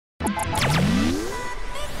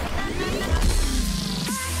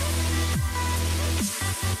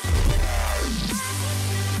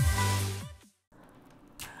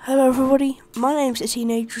everybody, my name's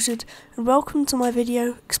TheTeenageWizard and welcome to my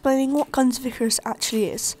video explaining what Guns of Icarus actually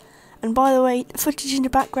is. And by the way, the footage in the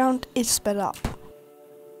background is sped up.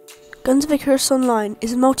 Guns of Icarus Online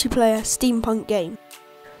is a multiplayer steampunk game.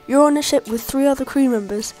 You're on a ship with 3 other crew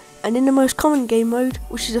members, and in the most common game mode,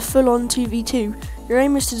 which is a full-on 2v2, your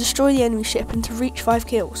aim is to destroy the enemy ship and to reach 5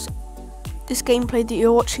 kills. This gameplay that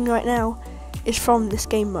you're watching right now is from this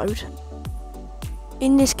game mode.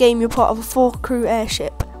 In this game you're part of a 4-crew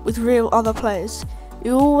airship with real other players.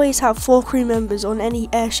 You always have 4 crew members on any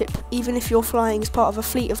airship, even if you're flying as part of a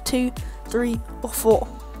fleet of 2, 3 or 4.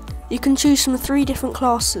 You can choose from 3 different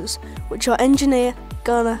classes, which are engineer,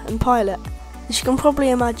 gunner and pilot. As you can probably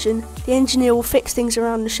imagine, the engineer will fix things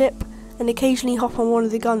around the ship and occasionally hop on one of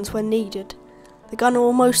the guns when needed. The gunner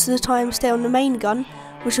will most of the time stay on the main gun,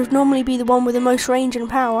 which would normally be the one with the most range and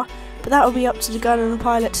power, but that will be up to the gunner and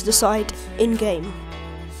pilot to decide in-game.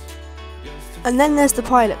 And then there's the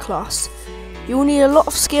pilot class. You will need a lot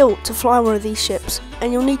of skill to fly one of these ships,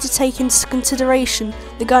 and you'll need to take into consideration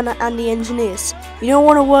the gunner and the engineers. You don't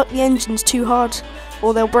want to work the engines too hard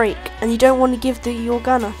or they'll break, and you don't want to give your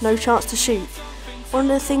gunner no chance to shoot. One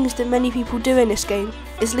of the things that many people do in this game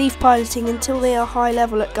is leave piloting until they are high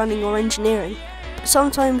level at gunning or engineering. But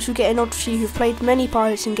sometimes you get an odd few who've played many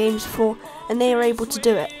piloting games before and they are able to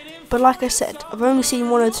do it. But like I said, I've only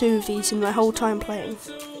seen 1 or 2 of these in my whole time playing.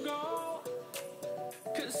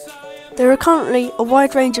 There are currently a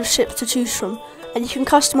wide range of ships to choose from, and you can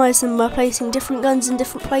customise them by placing different guns in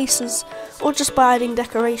different places, or just by adding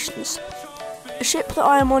decorations. The ship that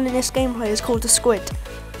I am on in this gameplay is called the Squid.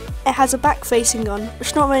 It has a back-facing gun,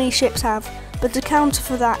 which not many ships have, but to counter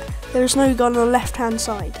for that, there is no gun on the left-hand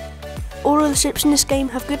side. All of the ships in this game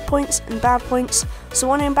have good points and bad points, so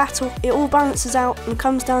when in battle, it all balances out and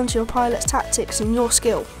comes down to your pilot's tactics and your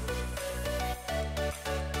skill.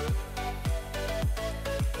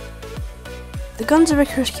 The Guns of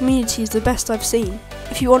Icarus community is the best I've seen.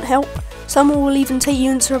 If you want help, someone will even take you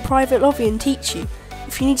into a private lobby and teach you.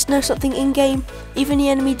 If you need to know something in-game, even the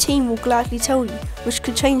enemy team will gladly tell you, which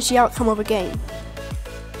could change the outcome of a game.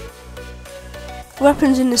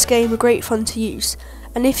 Weapons in this game are great fun to use,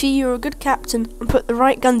 and if you're a good captain and put the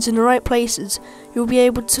right guns in the right places, you'll be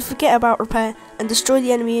able to forget about repair and destroy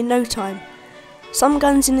the enemy in no time. Some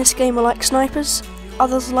guns in this game are like snipers,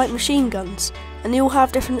 others are like machine guns, and they all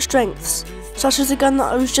have different strengths. Such as the gun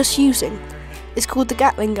that I was just using. It's called the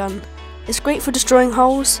Gatling gun. It's great for destroying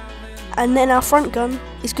holes, and then our front gun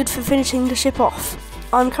is good for finishing the ship off.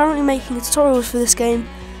 I'm currently making tutorials for this game,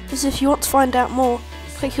 so if you want to find out more,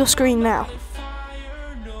 click your screen now.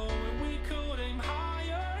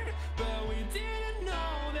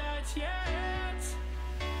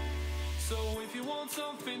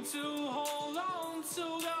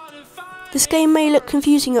 This game may look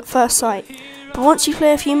confusing at first sight, but once you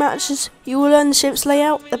play a few matches, you will learn the ship's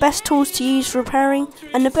layout, the best tools to use for repairing,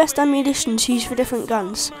 and the best ammunition to use for different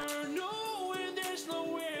guns.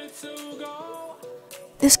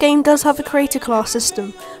 This game does have a creator class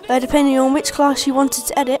system, where depending on which class you wanted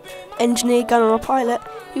to edit, engineer, gunner or pilot,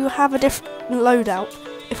 you will have a different loadout.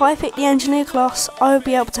 If I pick the engineer class, I would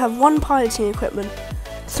be able to have 1 piloting equipment,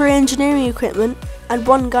 3 engineering equipment and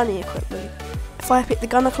 1 gunning equipment. If I pick the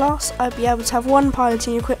gunner class, I'd be able to have 1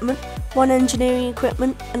 piloting equipment, 1 engineering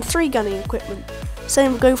equipment and 3 gunning equipment.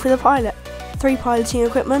 Same would go for the pilot, 3 piloting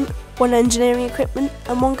equipment, 1 engineering equipment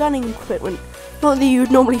and 1 gunning equipment. Not that you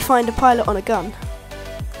would normally find a pilot on a gun.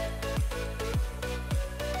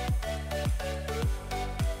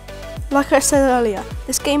 Like I said earlier,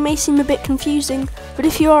 this game may seem a bit confusing, but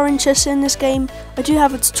if you are interested in this game, I do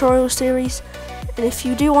have a tutorial series, and if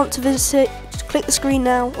you do want to visit it, just click the screen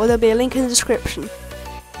now or there'll be a link in the description.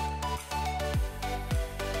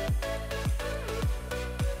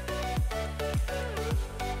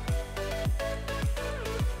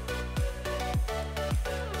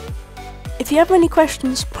 If you have any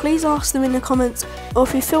questions, please ask them in the comments, or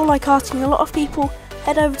if you feel like asking a lot of people,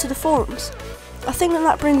 head over to the forums. I think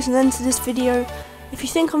that brings an end to this video. If you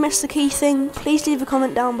think I missed the key thing, please leave a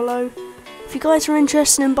comment down below. If you guys are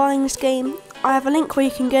interested in buying this game, I have a link where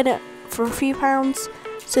you can get it for a few pounds.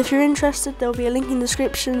 So if you're interested, there'll be a link in the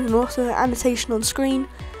description and also an annotation on screen.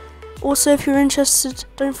 Also, if you're interested,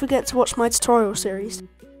 don't forget to watch my tutorial series.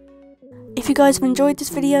 If you guys have enjoyed this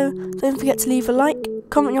video, don't forget to leave a like,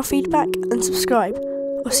 comment your feedback and subscribe.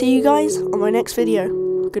 I'll see you guys on my next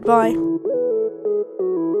video. Goodbye.